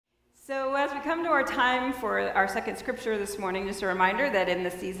So as we come to our time for our second scripture this morning, just a reminder that in the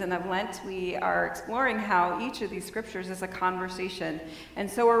season of Lent, we are exploring how each of these scriptures is a conversation.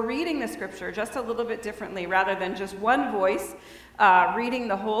 And so we're reading the scripture just a little bit differently. Rather than just one voice reading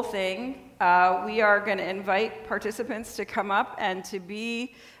the whole thing, we are going to invite participants to come up and to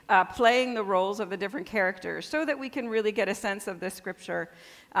be playing the roles of the different characters so that we can really get a sense of this scripture,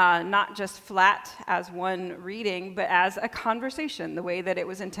 not just flat as one reading, but as a conversation, the way that it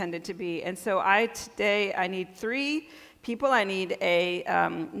was intended to be. And so today I need three people. I need a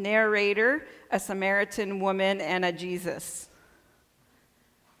narrator, a Samaritan woman, and a Jesus.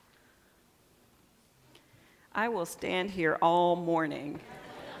 I will stand here all morning.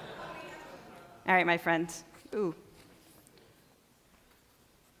 All right, my friends. Ooh.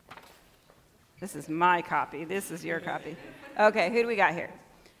 This is my copy. This is your copy. Okay, who do we got here?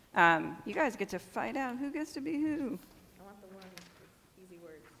 You guys get to find out who gets to be who. I want the one with easy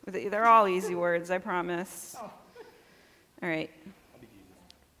words. They're all easy words, I promise. Oh. All right. I'll be Jesus.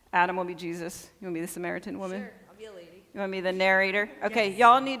 Adam will be Jesus. You want to be the Samaritan woman? Sure, I'll be a lady. You want to be the narrator? Okay, Yes.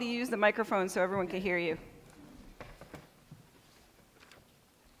 Y'all need to use the microphone so everyone can hear you.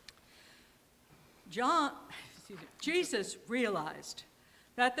 Jesus realized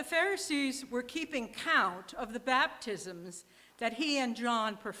that the Pharisees were keeping count of the baptisms that he and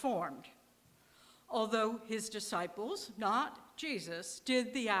John performed, although his disciples, not Jesus,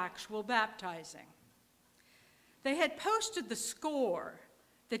 did the actual baptizing. They had posted the score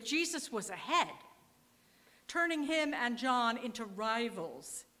that Jesus was ahead, turning him and John into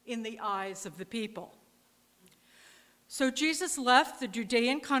rivals in the eyes of the people. So Jesus left the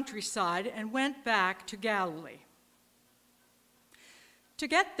Judean countryside and went back to Galilee. To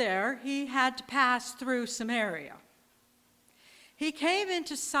get there, he had to pass through Samaria. He came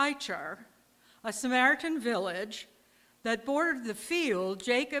into Sychar, a Samaritan village that bordered the field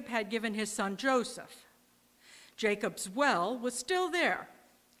Jacob had given his son Joseph. Jacob's well was still there.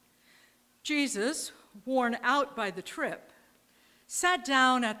 Jesus, worn out by the trip, sat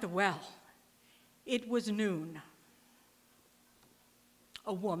down at the well. It was noon.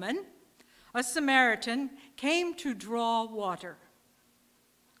 A woman, a Samaritan, came to draw water.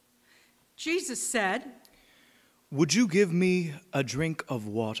 Jesus said, "Would you give me a drink of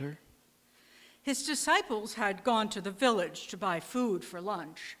water?" His disciples had gone to the village to buy food for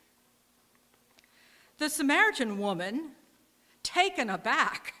lunch. The Samaritan woman, taken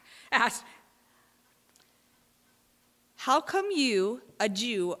aback, asked, "How come you, a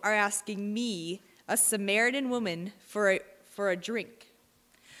Jew, are asking me, a Samaritan woman, for a drink?"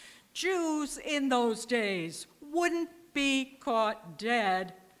 Jews in those days wouldn't be caught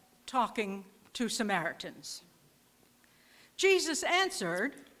dead talking to Samaritans. Jesus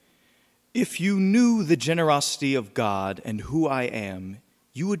answered, "If you knew the generosity of God and who I am,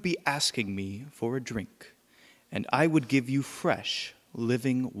 you would be asking me for a drink, and I would give you fresh,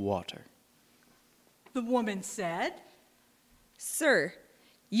 living water." The woman said, "Sir,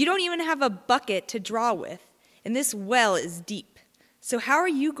 you don't even have a bucket to draw with, and this well is deep. So how are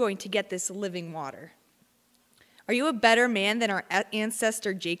you going to get this living water? Are you a better man than our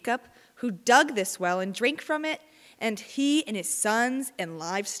ancestor Jacob, who dug this well and drank from it, and he and his sons and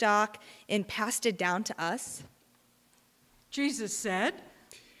livestock, and passed it down to us?" Jesus said,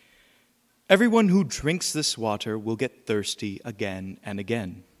 Everyone who drinks this water will get thirsty again and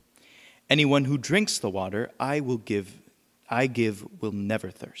again. Anyone who drinks the water I give will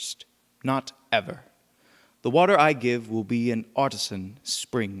never thirst, not ever. The water I give will be an artesian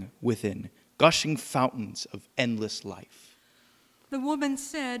spring within, gushing fountains of endless life. The woman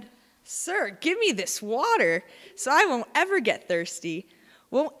said, "Sir, give me this water, so I won't ever get thirsty,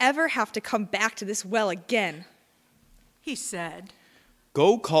 won't ever have to come back to this well again." He said,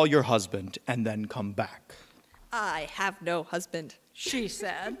 Go call your husband and then come back. "I have no husband." She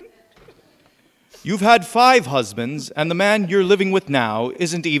said, You've had 5 husbands, and the man you're living with now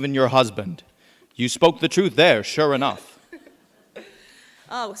isn't even your husband. You spoke the truth there, sure enough.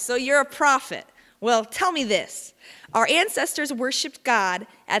 "Oh, so you're a prophet. Well, tell me this. Our ancestors worshipped God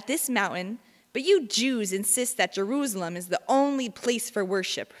at this mountain, but you Jews insist that Jerusalem is the only place for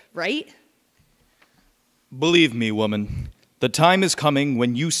worship, right?" Believe me, woman, the time is coming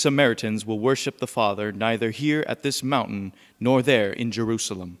when you Samaritans will worship the Father neither here at this mountain nor there in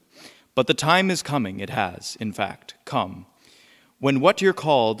Jerusalem. But the time is coming, it has, in fact, come, when what you're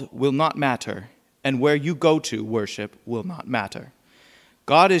called will not matter, and where you go to worship will not matter.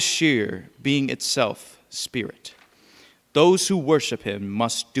 God is sheer, being itself spirit. Those who worship him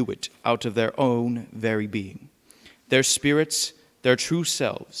must do it out of their own very being, their spirits, their true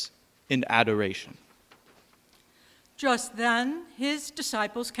selves, in adoration. Just then, his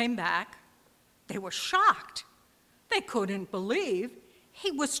disciples came back. They were shocked. They couldn't believe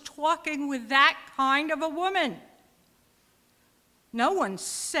he was talking with that kind of a woman. No one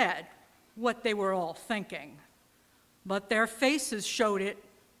said what they were all thinking, but their faces showed it.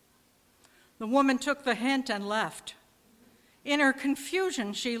 The woman took the hint and left. In her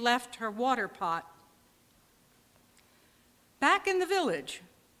confusion, she left her water pot. Back in the village,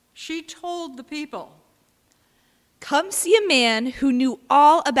 she told the people, "Come see a man who knew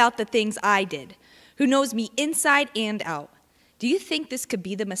all about the things I did, who knows me inside and out. Do you think this could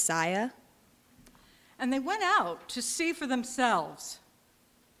be the Messiah?" And they went out to see for themselves.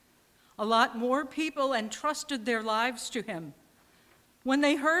 A lot more people entrusted their lives to him. When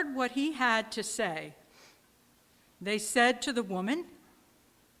they heard what he had to say, they said to the woman,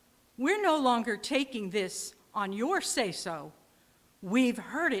 "We're no longer taking this on your say-so. We've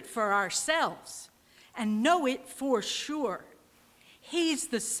heard it for ourselves and know it for sure. He's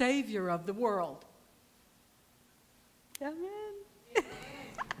the Savior of the world." Amen.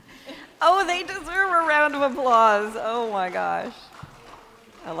 Oh, they deserve a round of applause. Oh my gosh.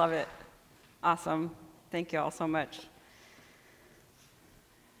 I love it. Awesome. Thank you all so much.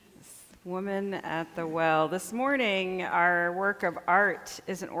 This woman at the well. This morning, our work of art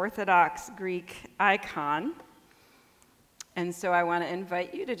is an Orthodox Greek icon. And so I want to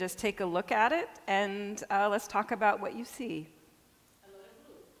invite you to just take a look at it, and let's talk about what you see.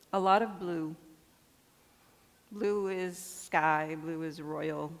 A lot of blue. Blue is sky, blue is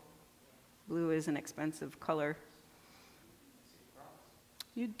royal, blue is an expensive color.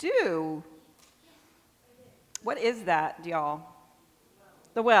 You do? What is that, y'all?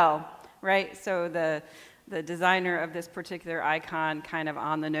 The well, right? So the designer of this particular icon kind of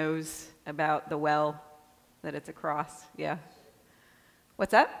on the nose about the well that it's across, yeah.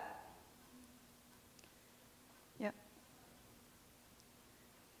 What's up? Yep.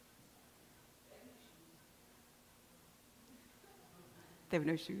 They have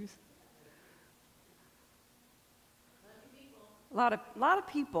no shoes. A lot of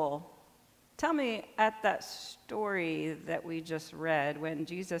people. Tell me, at that story that we just read, when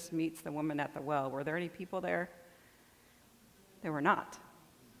Jesus meets the woman at the well, were there any people there? There were not.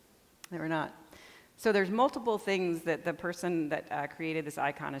 There were not. So there's multiple things that the person that created this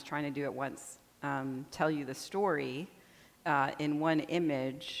icon is trying to do at once. Tell you the story in one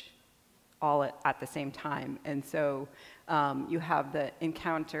image all at the same time. And so you have the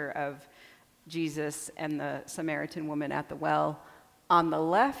encounter of Jesus and the Samaritan woman at the well. On the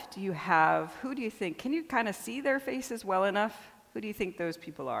left, you have, who do you think? Can you kind of see their faces well enough? Who do you think those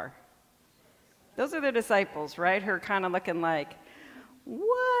people are? Those are the disciples, right? Who are kind of looking like,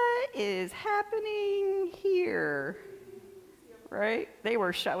 what is happening here? Right? They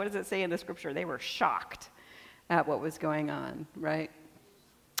were shocked. What does it say in the scripture? They were shocked at what was going on, right?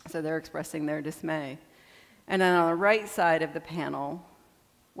 So they're expressing their dismay. And then on the right side of the panel,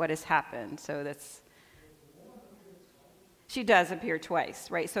 what has happened? So that's, she does appear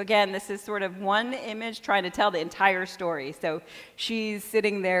twice, right? So again, this is sort of one image trying to tell the entire story. So she's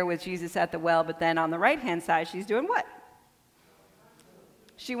sitting there with Jesus at the well, but then on the right-hand side, she's doing what?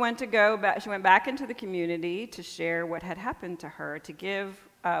 She went back into the community to share what had happened to her, to give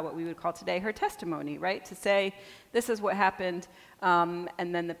what we would call today her testimony, right? To say, this is what happened, and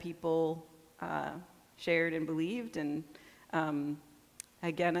then the people shared and believed, and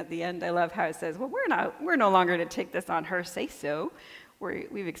again, at the end, I love how it says, well, we're no longer to take this on her say-so.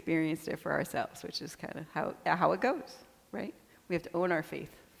 We've experienced it for ourselves, which is kind of how it goes, right? We have to own our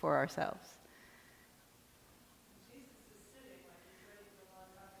faith for ourselves. Jesus is sitting like he's ready for a long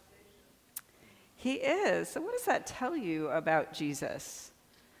conversation. He is. So what does that tell you about Jesus?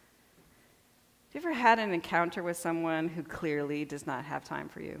 Have you ever had an encounter with someone who clearly does not have time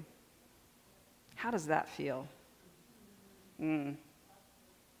for you? How does that feel?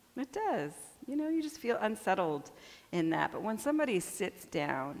 It does. You know, you just feel unsettled in that. But when somebody sits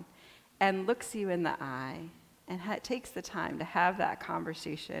down and looks you in the eye and takes the time to have that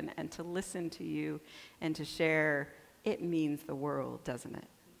conversation and to listen to you and to share, it means the world, doesn't it?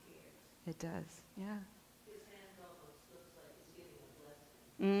 It does, yeah. His hand almost looks like he's giving a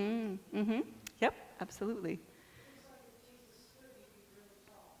blessing. Mm-hmm. Yep, absolutely. Looks like if Jesus stood, he'd be really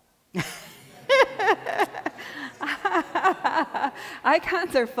tall.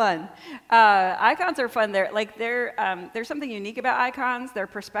 Icons are fun. Icons are fun. There's something unique about icons. Their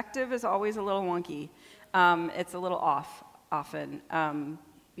perspective is always a little wonky. It's a little off often,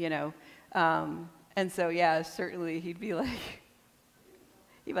 you know. And so, yeah, certainly he'd be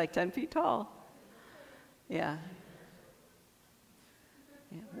like 10 feet tall. Yeah.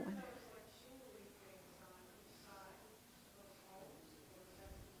 Yeah.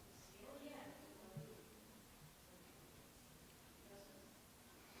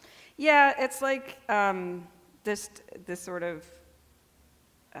 Yeah, it's like this sort of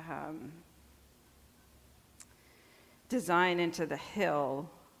design into the hill,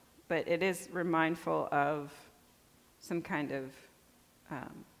 but it is mindful of some kind of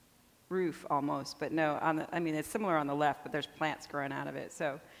roof almost. But no, it's similar on the left, but there's plants growing out of it.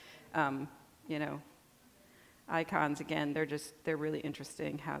 So, icons again, they're really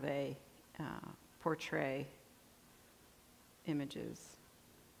interesting how they portray images.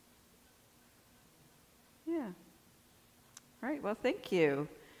 Yeah. All right, well, thank you.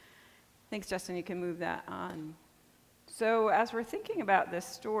 Thanks, Justin. You can move that on. So as we're thinking about this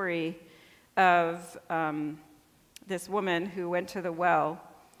story of this woman who went to the well,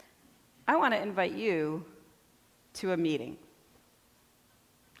 I want to invite you to a meeting.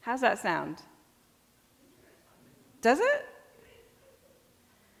 How's that sound? Does it?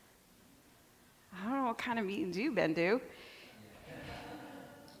 I don't know what kind of meetings you've been to.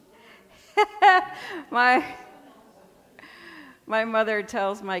 My mother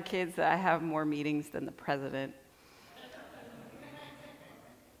tells my kids that I have more meetings than the president.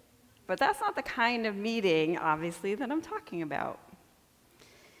 But that's not the kind of meeting, obviously, that I'm talking about.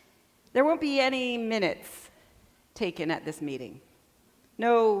 There won't be any minutes taken at this meeting.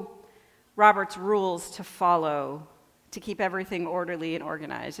 No Robert's rules to follow to keep everything orderly and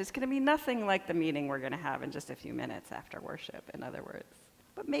organized. It's going to be nothing like the meeting we're going to have in just a few minutes after worship, in other words.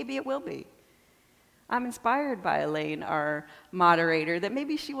 But maybe it will be. I'm inspired by Elaine, our moderator, that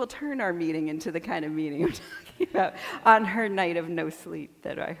maybe she will turn our meeting into the kind of meeting I'm talking about on her night of no sleep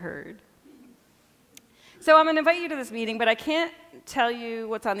that I heard. So I'm going to invite you to this meeting, but I can't tell you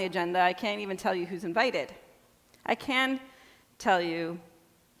what's on the agenda. I can't even tell you who's invited. I can tell you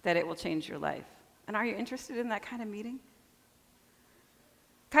that it will change your life. And are you interested in that kind of meeting?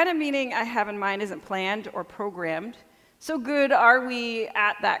 Kind of meeting I have in mind isn't planned or programmed. So good are we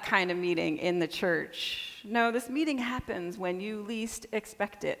at that kind of meeting in the church? No, this meeting happens when you least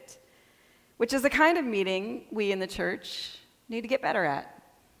expect it, which is the kind of meeting we in the church need to get better at.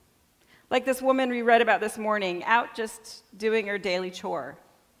 Like this woman we read about this morning, out just doing her daily chore.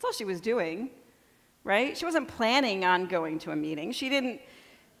 That's all she was doing, right? She wasn't planning on going to a meeting. She didn't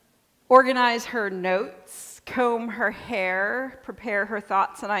organize her notes, comb her hair, prepare her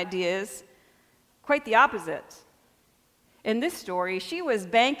thoughts and ideas. Quite the opposite. In this story, she was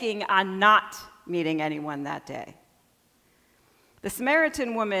banking on not meeting anyone that day. The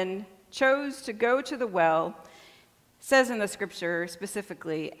Samaritan woman chose to go to the well, says in the scripture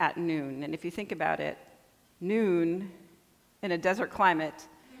specifically at noon. And if you think about it, noon in a desert climate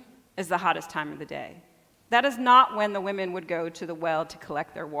is the hottest time of the day. That is not when the women would go to the well to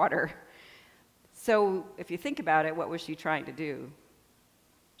collect their water. So if you think about it, what was she trying to do?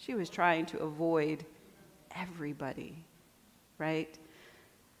 She was trying to avoid everybody. Right?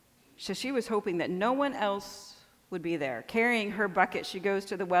 So she was hoping that no one else would be there. Carrying her bucket, she goes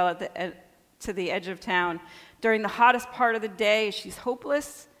to the well to the edge of town. During the hottest part of the day, she's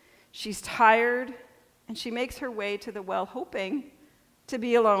hopeless, she's tired, and she makes her way to the well hoping to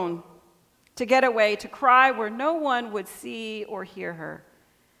be alone, to get away, to cry where no one would see or hear her.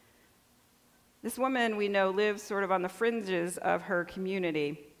 This woman, we know, lives sort of on the fringes of her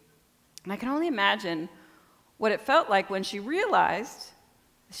community. And I can only imagine what it felt like when she realized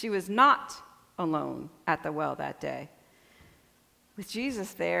she was not alone at the well that day. With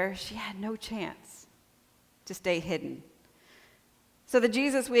Jesus there, she had no chance to stay hidden. So the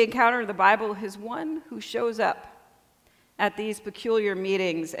Jesus we encounter in the Bible is one who shows up at these peculiar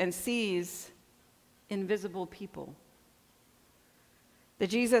meetings and sees invisible people. The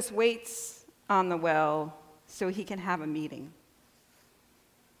Jesus waits on the well so he can have a meeting.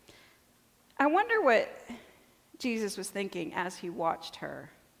 I wonder what Jesus was thinking as he watched her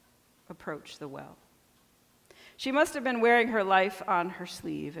approach the well. She must have been wearing her life on her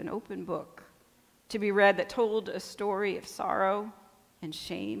sleeve, an open book to be read that told a story of sorrow and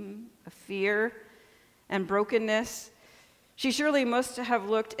shame, of fear and brokenness. She surely must have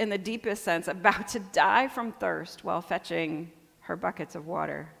looked, in the deepest sense, about to die from thirst while fetching her buckets of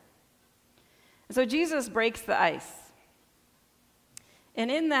water. And so Jesus breaks the ice. And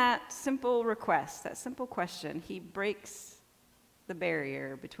in that simple request, that simple question, he breaks the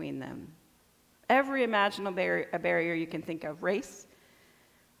barrier between them. Every imaginable barrier you can think of: race,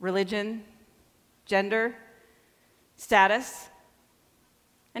 religion, gender, status.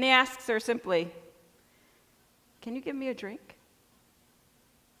 And he asks her simply, "Can you give me a drink?"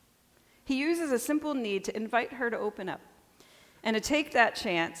 He uses a simple need to invite her to open up and to take that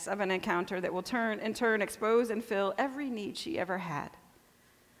chance of an encounter that will in turn expose and fill every need she ever had.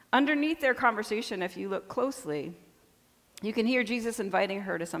 Underneath their conversation, if you look closely, You can hear Jesus inviting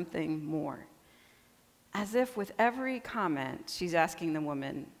her to something more. As if with every comment, she's asking the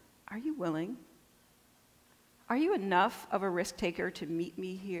woman, are you willing? Are you enough of a risk taker to meet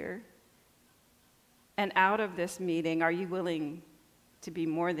me here? And out of this meeting, are you willing to be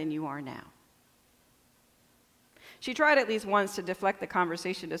more than you are now? She tried at least once to deflect the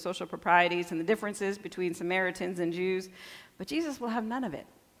conversation to social proprieties and the differences between Samaritans and Jews, but Jesus will have none of it.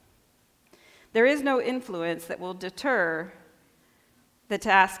 There is no influence that will deter the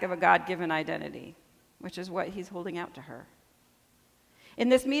task of a God-given identity, which is what he's holding out to her. In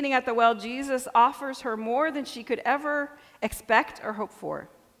this meeting at the well, Jesus offers her more than she could ever expect or hope for.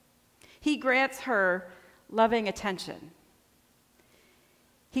 He grants her loving attention.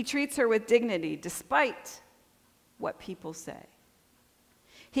 He treats her with dignity despite what people say.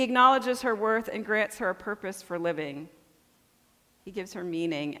 He acknowledges her worth and grants her a purpose for living. He gives her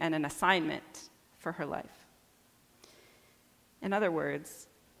meaning and an assignment for her life. In other words,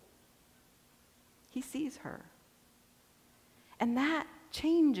 he sees her. And that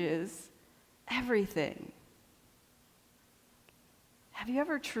changes everything. Have you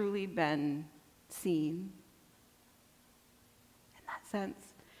ever truly been seen? In that sense,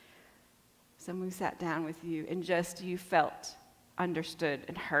 someone who sat down with you and just you felt understood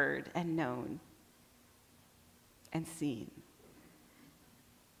and heard and known and seen.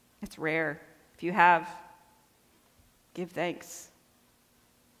 It's rare. If you have, give thanks.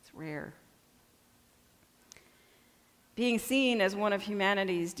 It's rare. Being seen as one of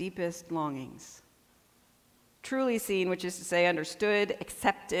humanity's deepest longings. Truly seen, which is to say understood,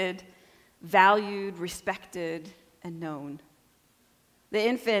 accepted, valued, respected, and known. The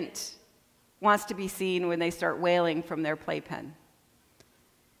infant wants to be seen when they start wailing from their playpen.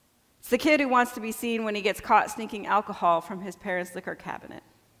 It's the kid who wants to be seen when he gets caught sneaking alcohol from his parents' liquor cabinet.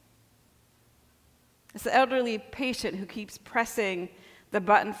 It's the elderly patient who keeps pressing the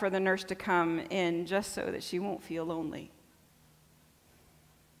button for the nurse to come in just so that she won't feel lonely.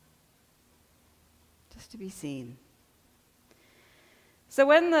 Just to be seen. So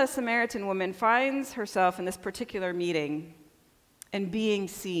when the Samaritan woman finds herself in this particular meeting and being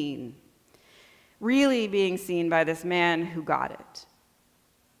seen, really being seen by this man who got it,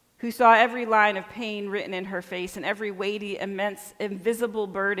 who saw every line of pain written in her face and every weighty, immense, invisible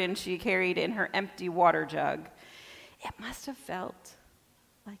burden she carried in her empty water jug, it must have felt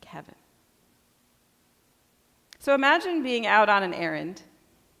like heaven. So imagine being out on an errand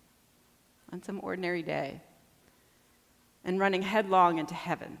on some ordinary day and running headlong into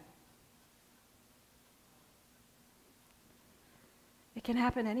heaven. It can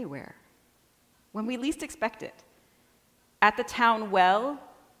happen anywhere, when we least expect it, at the town well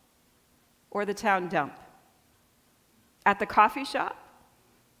or the town dump, at the coffee shop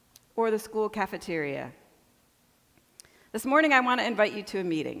or the school cafeteria. This morning I want to invite you to a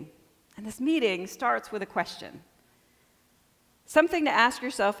meeting, and this meeting starts with a question. Something to ask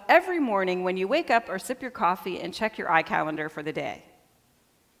yourself every morning when you wake up or sip your coffee and check your iCalendar for the day.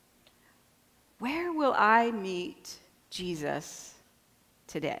 Where will I meet Jesus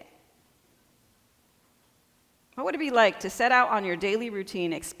today? What would it be like to set out on your daily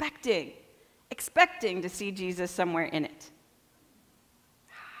routine expecting to see Jesus somewhere in it?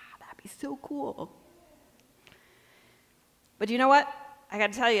 That'd be so cool. But you know what? I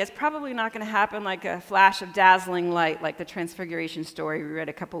got to tell you, it's probably not going to happen like a flash of dazzling light like the Transfiguration story we read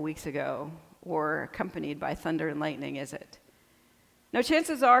a couple weeks ago, or accompanied by thunder and lightning, is it? No,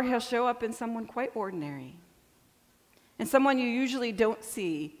 chances are he'll show up in someone quite ordinary, and someone you usually don't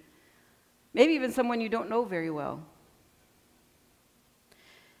see, maybe even someone you don't know very well.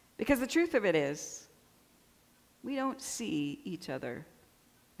 Because the truth of it is, we don't see each other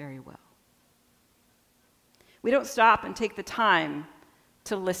very well. We don't stop and take the time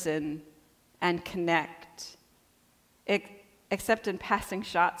to listen and connect, except in passing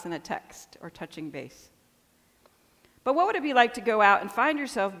shots in a text or touching base. But what would it be like to go out and find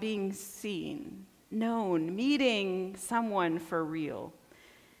yourself being seen, known, meeting someone for real?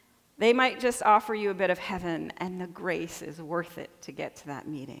 They might just offer you a bit of heaven, and the grace is worth it to get to that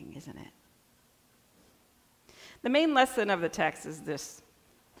meeting, isn't it? The main lesson of the text is this: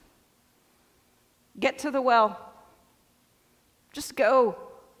 get to the well. Just go.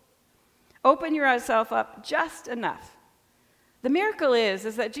 Open yourself up just enough. The miracle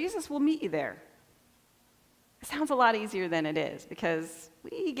is that Jesus will meet you there. It sounds a lot easier than it is, because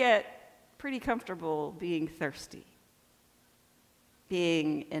we get pretty comfortable being thirsty,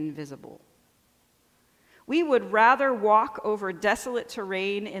 being invisible. We would rather walk over desolate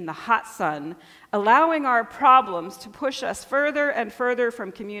terrain in the hot sun, allowing our problems to push us further and further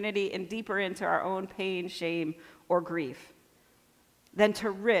from community and deeper into our own pain, shame, or grief, than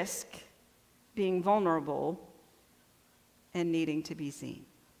to risk being vulnerable and needing to be seen.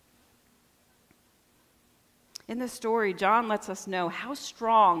 In this story, John lets us know how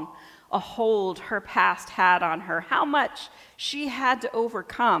strong a hold her past had on her, how much she had to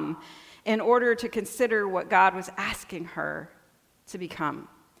overcome in order to consider what God was asking her to become.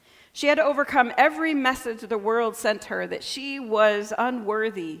 She had to overcome every message the world sent her that she was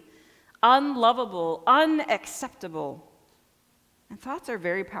unworthy, unlovable, unacceptable. And thoughts are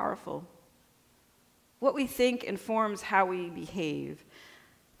very powerful. What we think informs how we behave.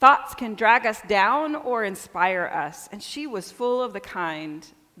 Thoughts can drag us down or inspire us, and she was full of the kind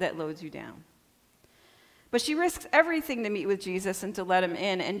that loads you down. But she risks everything to meet with Jesus and to let him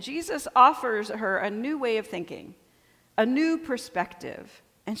in, and Jesus offers her a new way of thinking, a new perspective,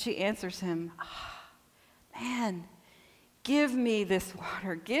 and she answers him, man, give me this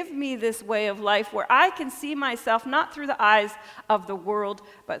water, give me this way of life where I can see myself not through the eyes of the world,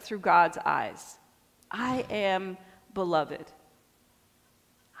 but through God's eyes. I am beloved.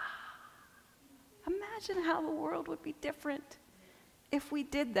 Imagine how the world would be different if we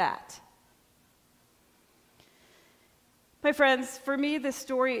did that. My friends, for me, this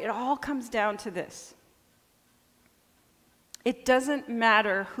story, it all comes down to this. It doesn't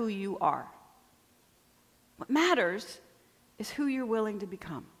matter who you are. What matters is who you're willing to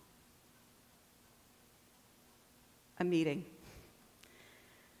become. A meeting.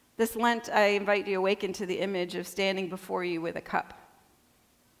 This Lent, I invite you to awaken to the image of standing before you with a cup,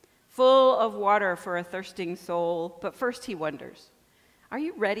 full of water for a thirsting soul, but first he wonders, are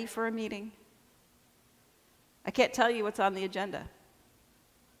you ready for a meeting? I can't tell you what's on the agenda.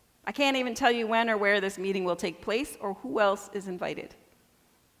 I can't even tell you when or where this meeting will take place or who else is invited.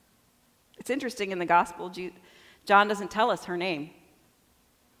 It's interesting in the gospel, John doesn't tell us her name.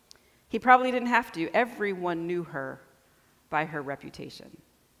 He probably didn't have to. Everyone knew her by her reputation.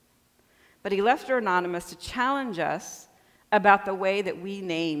 But he left her anonymous to challenge us about the way that we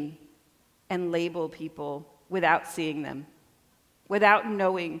name and label people without seeing them, without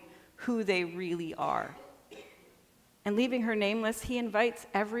knowing who they really are. And leaving her nameless, he invites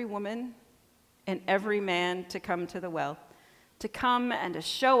every woman and every man to come to the well, to come and to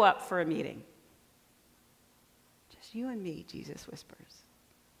show up for a meeting. Just you and me, Jesus whispers,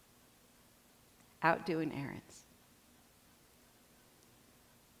 out doing errands.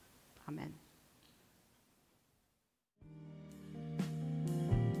 Amen.